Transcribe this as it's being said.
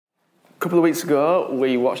couple of weeks ago,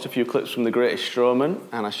 we watched a few clips from The Greatest Showman,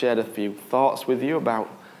 and I shared a few thoughts with you about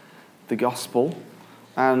the gospel.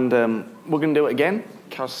 And we're going to do it again,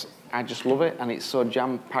 because I just love it, and it's so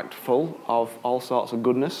jam-packed full of all sorts of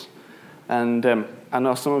goodness. And I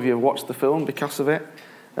know some of you have watched the film because of it.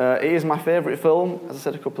 It is my favourite film, as I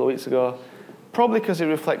said a couple of weeks ago, probably because it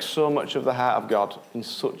reflects so much of the heart of God in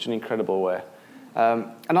such an incredible way.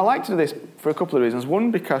 And I like to do this for a couple of reasons.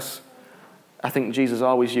 One, because I think Jesus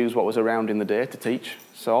always used what was around in the day to teach.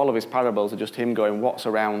 So all of his parables are just him going, what's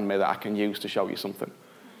around me that I can use to show you something?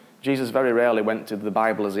 Jesus very rarely went to the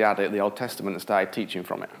Bible as he had it, the Old Testament, and started teaching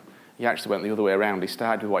from it. He actually went the other way around. He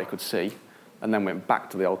started with what he could see, and then went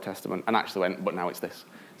back to the Old Testament, and actually went, but now it's this.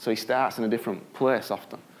 So he starts in a different place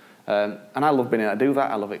often. And I love being able to do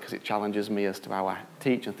that. I love it because it challenges me as to how I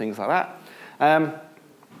teach and things like that.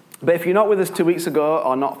 But if you're not with us 2 weeks ago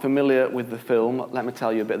or not familiar with the film, let me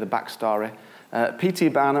tell you a bit of the backstory. P.T.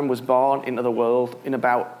 Barnum was born into the world in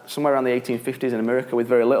about somewhere around the 1850s in America with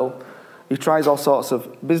very little. He tries all sorts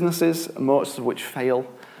of businesses, most of which fail,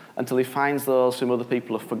 until he finds those whom other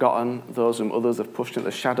people have forgotten, those whom others have pushed into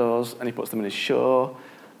the shadows, and he puts them in his show.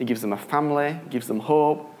 He gives them a family, gives them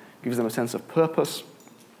hope, gives them a sense of purpose,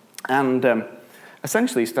 and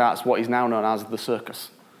essentially starts what is now known as the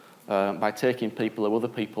circus, by taking people who other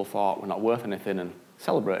people thought were not worth anything and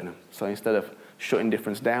celebrating them. So instead of shutting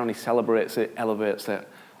difference down, he celebrates it, elevates it,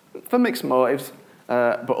 for mixed motives,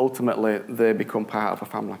 but ultimately they become part of a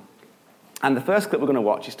family. And the first clip we're going to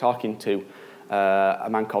watch is talking to a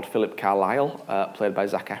man called Philip Carlyle, played by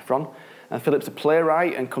Zac Efron. And Philip's a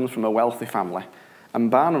playwright and comes from a wealthy family. And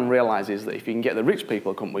Barnum realises that if he can get the rich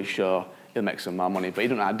people to come to his show, he'll make some more money. But he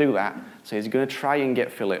doesn't know how to do that, so he's going to try and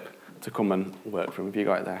get Philip to come and work for him. Have you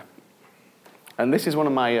got it there? And this is one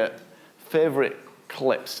of my favourite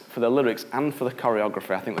clips for the lyrics and for the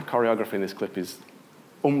choreography. I think the choreography in this clip is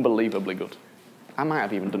unbelievably good. I might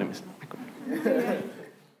have even done it myself.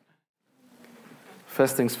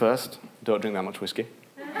 First things first, don't drink that much whiskey.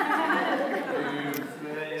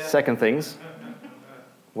 Second things,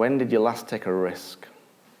 when did you last take a risk?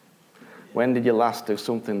 When did you last do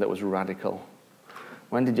something that was radical?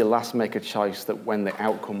 When did you last make a choice that when the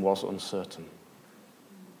outcome was uncertain?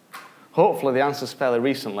 Hopefully the answer's fairly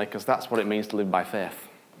recently, because that's what it means to live by faith.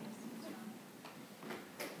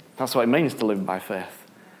 That's what it means to live by faith.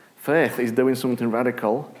 Faith is doing something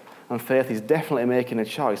radical, and faith is definitely making a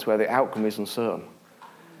choice where the outcome is uncertain.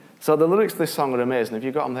 So the lyrics to this song are amazing. Have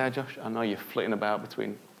you got them there, Josh? I know you're flitting about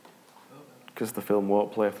between, because the film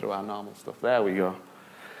won't play through our normal stuff. There we go.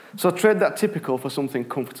 So trade that typical for something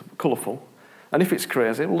colourful, and if it's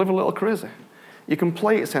crazy, we'll live a little crazy. You can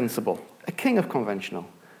play it sensible, a king of conventional,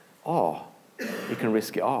 or you can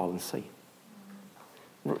risk it all and see.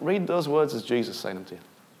 Read those words as Jesus saying them to you.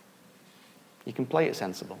 You can play it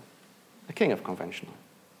sensible, a king of conventional,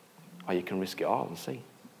 or you can risk it all and see.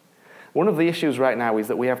 One of the issues right now is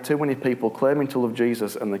that we have too many people claiming to love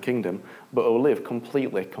Jesus and the kingdom, but who live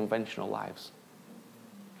completely conventional lives.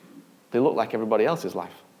 They look like everybody else's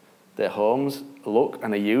life. Their homes look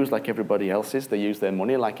and are used like everybody else's. They use their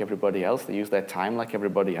money like everybody else. They use their time like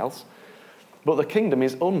everybody else. But the kingdom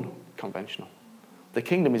is unconventional. The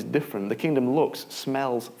kingdom is different. The kingdom looks,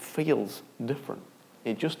 smells, feels different.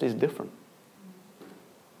 It just is different.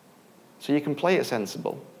 So you can play it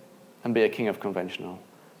sensible and be a king of conventional,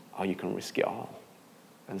 or you can risk it all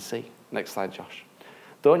and see. Next slide, Josh.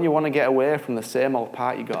 Don't you want to get away from the same old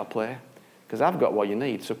part you've got to play? Because I've got what you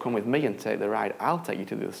need, so come with me and take the ride. I'll take you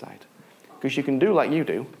to the other side. Because you can do like you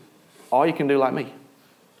do, or you can do like me.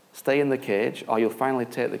 Stay in the cage, or you'll finally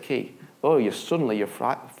take the key. Oh, you're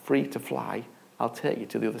free to fly. I'll take you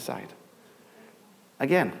to the other side.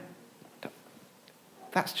 Again,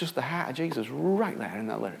 that's just the heart of Jesus right there in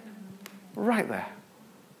that lyric. Right there.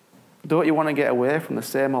 Don't you want to get away from the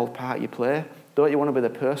same old part you play? Don't you want to be the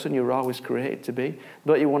person you're always created to be?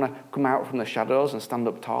 Don't you want to come out from the shadows and stand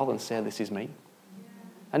up tall and say, this is me?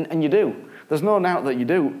 And you do. There's no doubt that you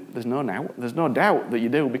do. There's no doubt that you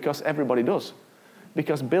do, because everybody does.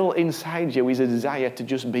 Because built inside you is a desire to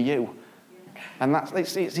just be you. And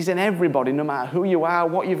it's in everybody, no matter who you are,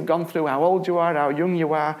 what you've gone through, how old you are, how young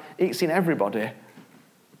you are. It's in everybody.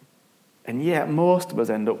 And yet most of us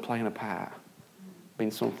end up playing a part,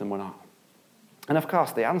 being something we're not. And of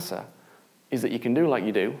course the answer is that you can do like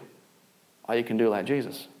you do, or you can do like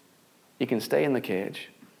Jesus. You can stay in the cage,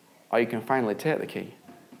 or you can finally take the key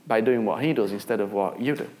by doing what he does instead of what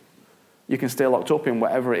you do. You can stay locked up in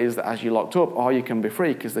whatever it is that has you locked up, or you can be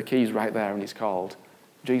free because the key's right there and it's called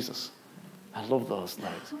Jesus. I love those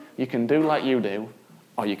lyrics. You can do like you do,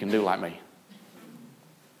 or you can do like me.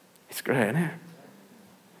 It's great, isn't it?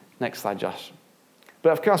 Next slide, Josh.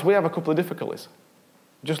 But of course, we have a couple of difficulties,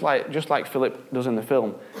 just like Philip does in the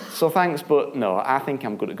film. So thanks, but no, I think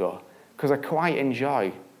I'm good to go, because I quite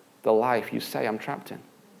enjoy the life you say I'm trapped in.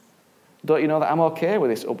 Don't you know that I'm okay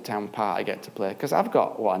with this uptown part I get to play, because I've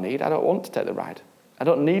got what I need. I don't want to take the ride. I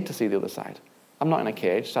don't need to see the other side. I'm not in a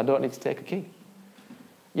cage, so I don't need to take a key.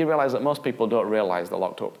 You realise that most people don't realise they're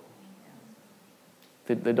locked up.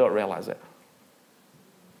 They don't realise it.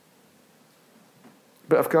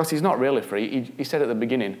 But of course, he's not really free. He said at the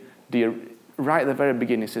beginning, right at the very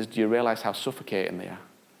beginning, he says, do you realise how suffocating they are?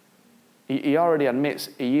 He already admits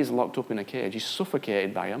he is locked up in a cage. He's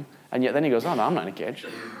suffocated by them. And yet then he goes, oh no, I'm not in a cage.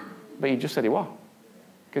 But he just said he was.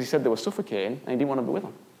 Because he said they were suffocating and he didn't want to be with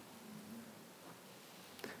them.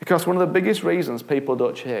 Because one of the biggest reasons people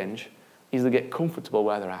don't change is they get comfortable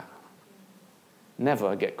where they're at.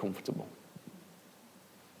 Never get comfortable.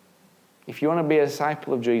 If you want to be a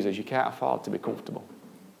disciple of Jesus, you can't afford to be comfortable.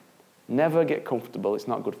 Never get comfortable. It's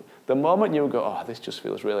not good. The moment you go, oh, this just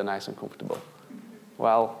feels really nice and comfortable.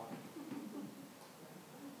 Well,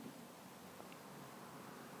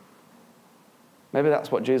 maybe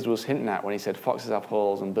that's what Jesus was hinting at when he said, foxes have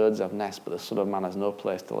holes and birds have nests, but the Son of Man has no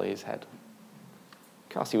place to lay his head.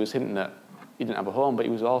 Of course, he was hinting that he didn't have a home, but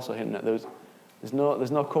he was also hinting that there's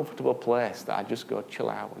no comfortable place that I just go chill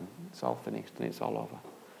out and it's all finished and it's all over.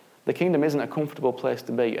 The kingdom isn't a comfortable place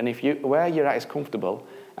to be, and if where you're at is comfortable,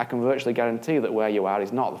 I can virtually guarantee that where you are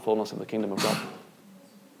is not the fullness of the kingdom of God.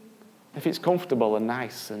 If it's comfortable and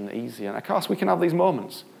nice and easy, and of course we can have these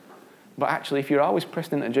moments, but actually if you're always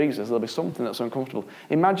pressed into Jesus, there'll be something that's uncomfortable.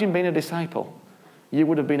 Imagine being a disciple. You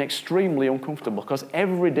would have been extremely uncomfortable because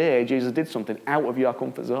every day Jesus did something out of your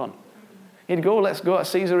comfort zone. He'd go, let's go to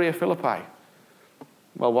Caesarea Philippi.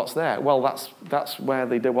 Well, what's there? Well, that's where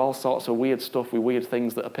they do all sorts of weird stuff with weird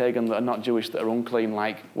things that are pagan, that are not Jewish, that are unclean,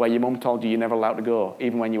 like where your mum told you you're never allowed to go.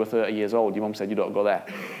 Even when you were 30 years old, your mum said you don't go there.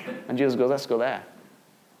 And Jesus goes, let's go there.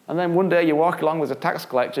 And then one day you walk along with a tax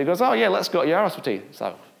collector. He goes, oh yeah, let's go to your house for tea. It's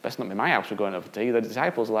like, best not be my house, we're going over for tea. The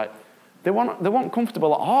disciples are like, they weren't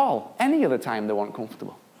comfortable at all. Any other time they weren't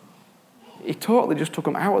comfortable. He totally just took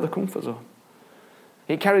them out of the comfort zone.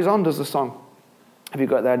 He carries on, does the song. Have you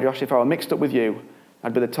got it there, Josh? If I were mixed up with you,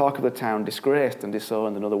 I'd be the talk of the town, disgraced and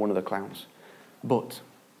disowned, another one of the clowns. But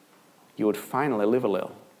you would finally live a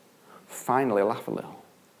little, finally laugh a little.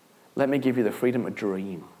 Let me give you the freedom to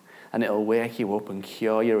dream, and it'll wake you up and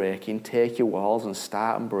cure your aching, take your walls and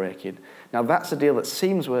start and breaking. Now that's a deal that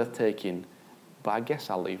seems worth taking, but I guess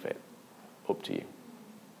I'll leave it up to you.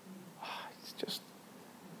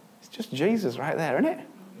 It's just Jesus right there, isn't it?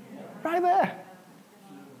 Right there.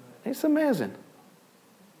 It's amazing.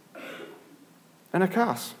 And of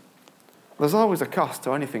course, there's always a cost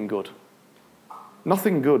to anything good.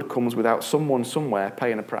 Nothing good comes without someone somewhere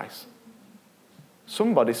paying a price.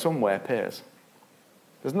 Somebody somewhere pays.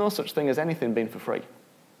 There's no such thing as anything being for free.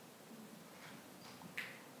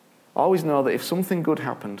 Always know that if something good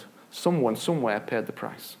happened, someone somewhere paid the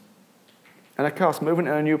price. And of course, moving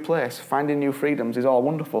to a new place, finding new freedoms is all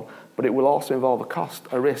wonderful, but it will also involve a cost,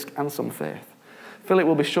 a risk, and some faith. Philip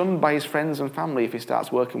will be shunned by his friends and family if he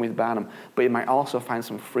starts working with Barnum, but he might also find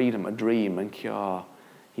some freedom, a dream, and cure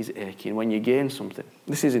his aching. When you gain something,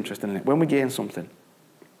 this is interesting, isn't it? When we gain something,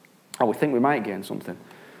 or we think we might gain something,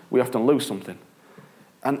 we often lose something.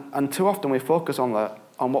 And too often we focus on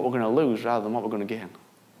what we're going to lose rather than what we're going to gain.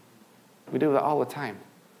 We do that all the time.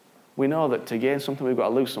 We know that to gain something, we've got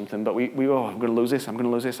to lose something, but we go, I'm going to lose this, I'm going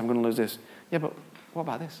to lose this, I'm going to lose this. Yeah, but what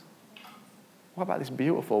about this? What about this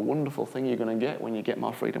beautiful, wonderful thing you're going to get when you get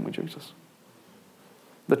more freedom with Jesus?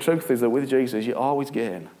 The truth is that with Jesus, you always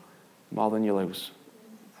gain more than you lose.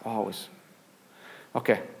 Always.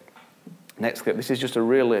 Okay, next clip. This is just a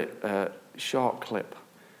really short clip.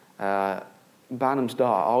 Barnum's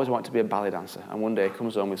daughter always wanted to be a ballet dancer, and one day he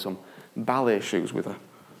comes home with some ballet shoes with her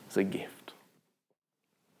as a gift.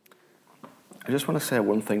 I just want to say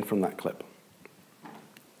one thing from that clip.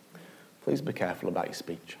 Please be careful about your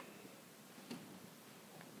speech.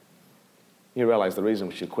 You realise the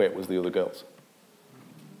reason she quit was the other girls.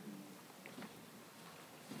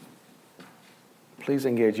 Please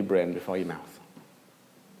engage your brain before your mouth.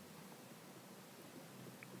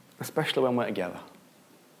 Especially when we're together.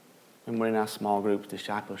 When we're in our small groups,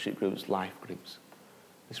 discipleship groups, life groups.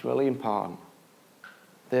 It's really important.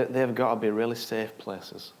 They've got to be really safe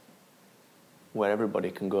places where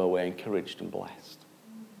everybody can go away encouraged and blessed.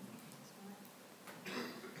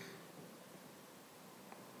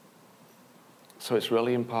 So it's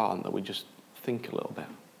really important that we just think a little bit.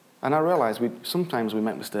 And I realise sometimes we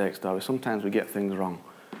make mistakes, though. Sometimes we get things wrong.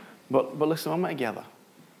 But listen, when we're together,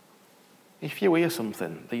 if you hear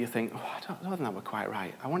something that you think, oh, I don't think that we're quite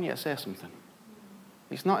right, I want you to say something.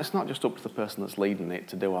 It's not just up to the person that's leading it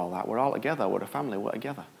to do all that. We're all together. We're a family. We're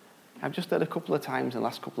together. I've just heard a couple of times in the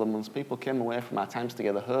last couple of months, people came away from our times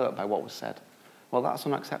together hurt by what was said. Well, that's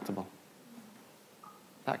unacceptable.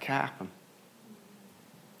 That can't happen.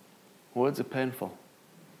 Words are painful.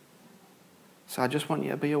 So I just want you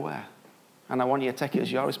to be aware. And I want you to take it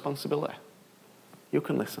as your responsibility. You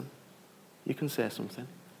can listen. You can say something.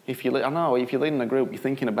 I know if you're leading a group, you're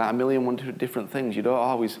thinking about a million and one different things. You don't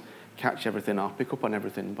always catch everything or pick up on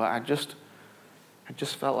everything. But I just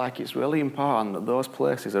felt like it's really important that those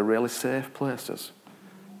places are really safe places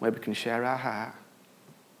where we can share our heart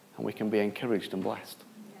and we can be encouraged and blessed.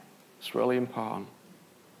 It's really important.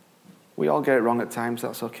 We all get it wrong at times,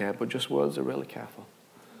 that's okay, but just words are really careful.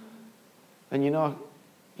 And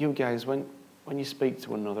you guys, when you speak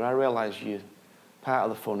to one another, I realise part of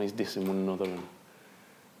the fun is dissing one another and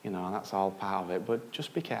that's all part of it, but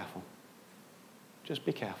just be careful. Just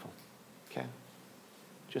be careful, okay?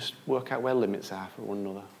 Just work out where limits are for one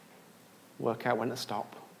another. Work out when to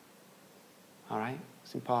stop. All right?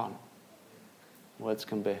 It's important. Words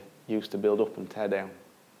can be used to build up and tear down.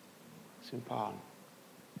 It's important.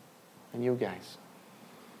 And you guys,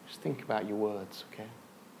 just think about your words, okay?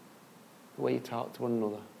 The way you talk to one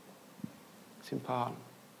another. It's important,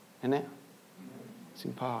 isn't it? It's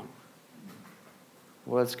important.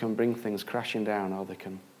 Words can bring things crashing down, or they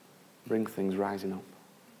can bring things rising up.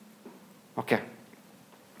 Okay.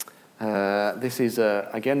 This is,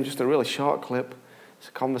 again, just a really short clip. It's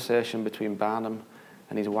a conversation between Barnum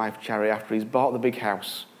and his wife, Cherry, after he's bought the big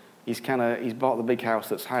house. He's bought the big house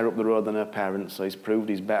that's higher up the road than her parents, so he's proved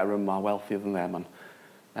he's better and more wealthier than them,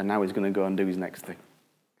 and now he's going to go and do his next thing.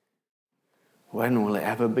 When will it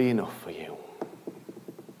ever be enough for you?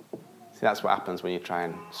 See, that's what happens when you try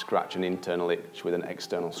and scratch an internal itch with an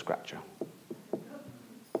external scratcher.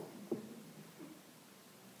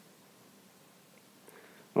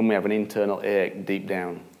 When we have an internal ache deep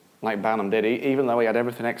down, like Barnum did, even though he had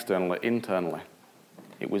everything externally, internally,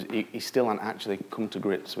 he still hadn't actually come to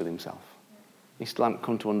grips with himself. He still hadn't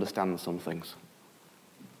come to understand some things.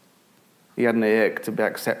 He had an ache to be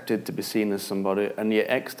accepted, to be seen as somebody, and yet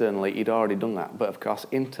externally he'd already done that. But of course,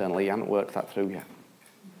 internally he hadn't worked that through yet.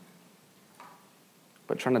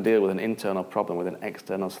 But trying to deal with an internal problem with an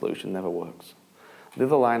external solution never works. The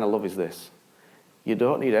other line I love is this: you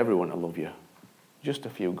don't need everyone to love you, just a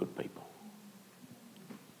few good people.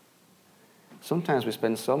 Sometimes we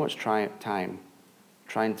spend so much time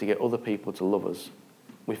trying to get other people to love us,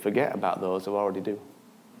 we forget about those who already do.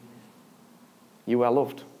 You are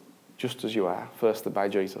loved, just as you are, firstly by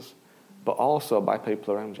Jesus, but also by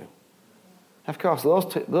people around you. Of course,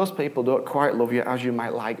 those people don't quite love you as you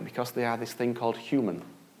might like because they are this thing called human,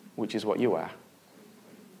 which is what you are.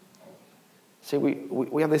 See,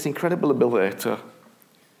 we have this incredible ability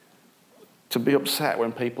to be upset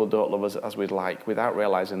when people don't love us as we'd like without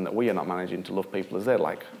realizing that we are not managing to love people as they'd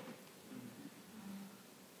like,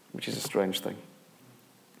 which is a strange thing.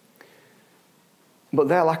 But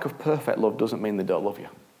their lack of perfect love doesn't mean they don't love you.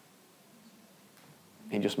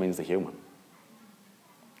 It just means they're human.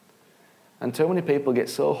 And too many people get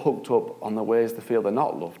so hooked up on the ways they feel they're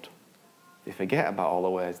not loved, they forget about all the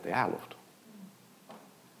ways they are loved.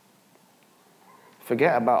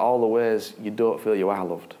 Forget about all the ways you don't feel you are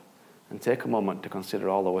loved, and take a moment to consider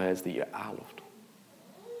all the ways that you are loved.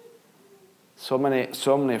 So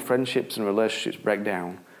many friendships and relationships break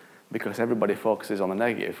down because everybody focuses on the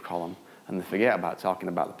negative column and they forget about talking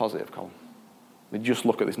about the positive column. They just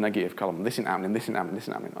look at this negative column. This isn't happening, this isn't happening, this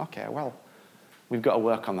isn't happening. Okay, well, we've got to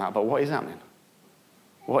work on that, but what is happening?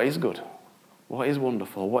 What is good? What is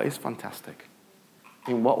wonderful? What is fantastic?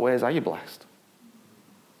 In what ways are you blessed?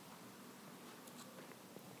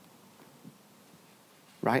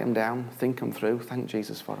 Write them down, think them through, thank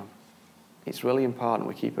Jesus for them. It's really important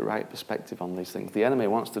we keep a right perspective on these things. The enemy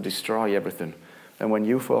wants to destroy everything. And when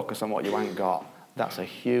you focus on what you ain't got, that's a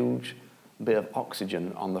huge bit of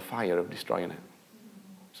oxygen on the fire of destroying it.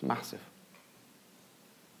 It's massive.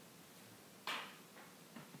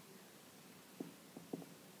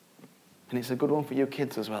 And it's a good one for you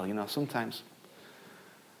kids as well. You know, sometimes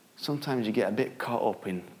you get a bit caught up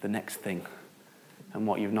in the next thing and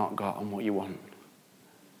what you've not got and what you want.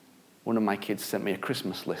 One of my kids sent me a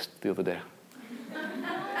Christmas list the other day.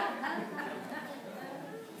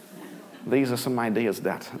 These are some ideas,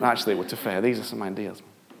 Dad. Actually, to be fair, these are some ideas.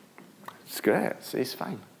 It's great. It's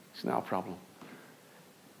fine. It's not a problem.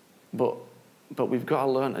 But we've got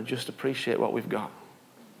to learn to just appreciate what we've got.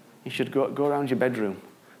 You should go around your bedroom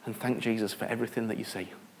and thank Jesus for everything that you see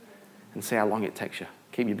and see how long it takes you.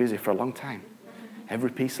 Keep you busy for a long time. Every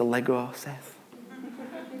piece of Lego, Seth.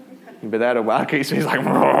 You'll be there a while, he's like,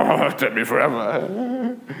 oh, take me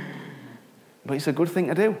forever. But it's a good thing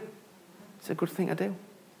to do. It's a good thing to do.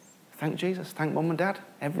 Thank Jesus. Thank Mum and Dad.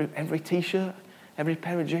 Every T-shirt, every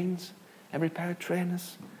pair of jeans, every pair of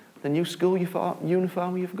trainers, the new school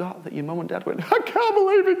uniform you've got that your Mum and Dad went, I can't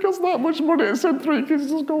believe it cost that much money to send 3 kids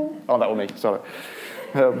to school. Oh, that was me, sorry.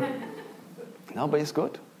 No, but it's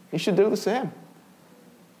good. You should do the same.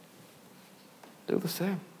 Do the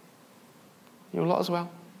same. You lot as well.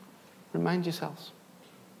 Remind yourselves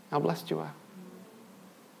how blessed you are.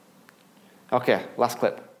 Okay, last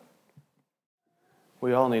clip.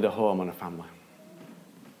 We all need a home and a family.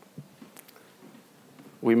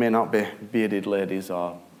 We may not be bearded ladies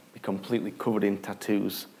or be completely covered in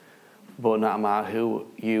tattoos, but no matter who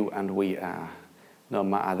you and we are, no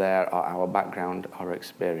matter their or our background or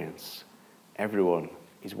experience, everyone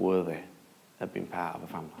is worthy of being part of a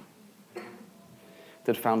family.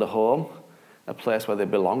 They'd found a home, a place where they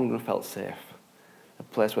belonged and felt safe, a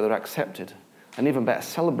place where they're accepted, and even better,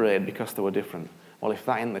 celebrated because they were different. Well, if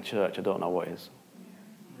that ain't the church, I don't know what is.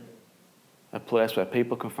 A place where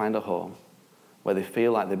people can find a home, where they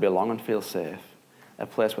feel like they belong and feel safe, a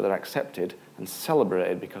place where they're accepted and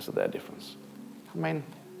celebrated because of their difference. I mean,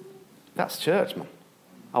 that's church, man.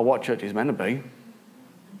 Or what church is meant to be.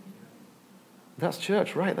 That's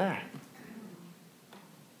church right there.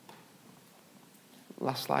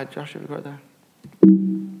 Last slide, Josh, have you got it there?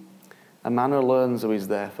 A man who learns who is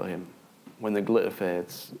there for him when the glitter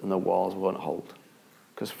fades and the walls won't hold.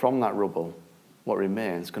 Because from that rubble, what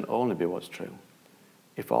remains can only be what's true.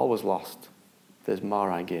 If all was lost, there's more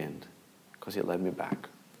I gained, because it led me back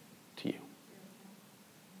to you.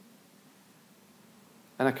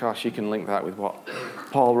 And of course, you can link that with what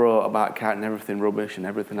Paul wrote about counting everything rubbish and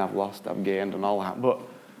everything I've lost, I've gained, and all that. But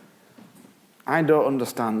I don't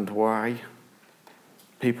understand why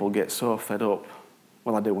people get so fed up.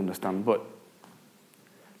 Well, I do understand, but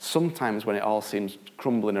sometimes when it all seems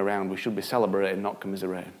crumbling around, we should be celebrating, not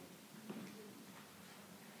commiserating.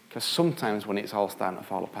 Because sometimes when it's all starting to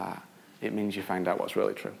fall apart, it means you find out what's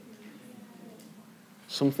really true.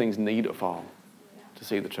 Some things need to fall to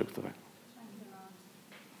see the truth of it.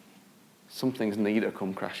 Some things need to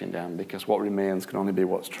come crashing down because what remains can only be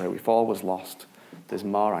what's true. If all was lost, there's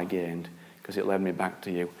more I gained because it led me back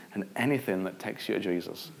to you. And anything that takes you to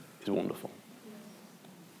Jesus is wonderful.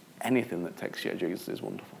 Anything that takes you to Jesus is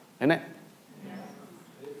wonderful. Isn't it?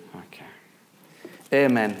 Okay.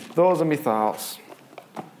 Amen. Those are my thoughts.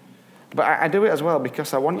 But I do it as well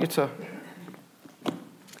because I want you to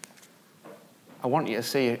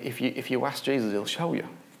see if you ask Jesus, he'll show you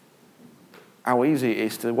how easy it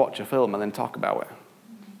is to watch a film and then talk about it.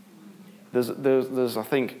 There's I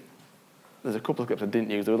think, there's a couple of clips I didn't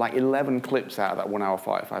use. There were like 11 clips out of that 1 hour,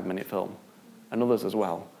 45-minute film, and others as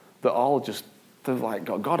well, that all just, they've like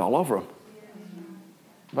got God all over them.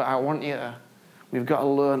 But I want you to, we've got to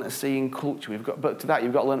learn to see in culture. But to that,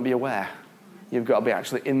 you've got to learn to be aware. You've got to be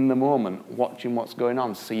actually in the moment, watching what's going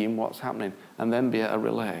on, seeing what's happening, and then be able to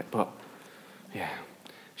relate. But, yeah.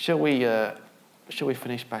 Shall we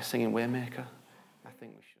finish by singing Waymaker?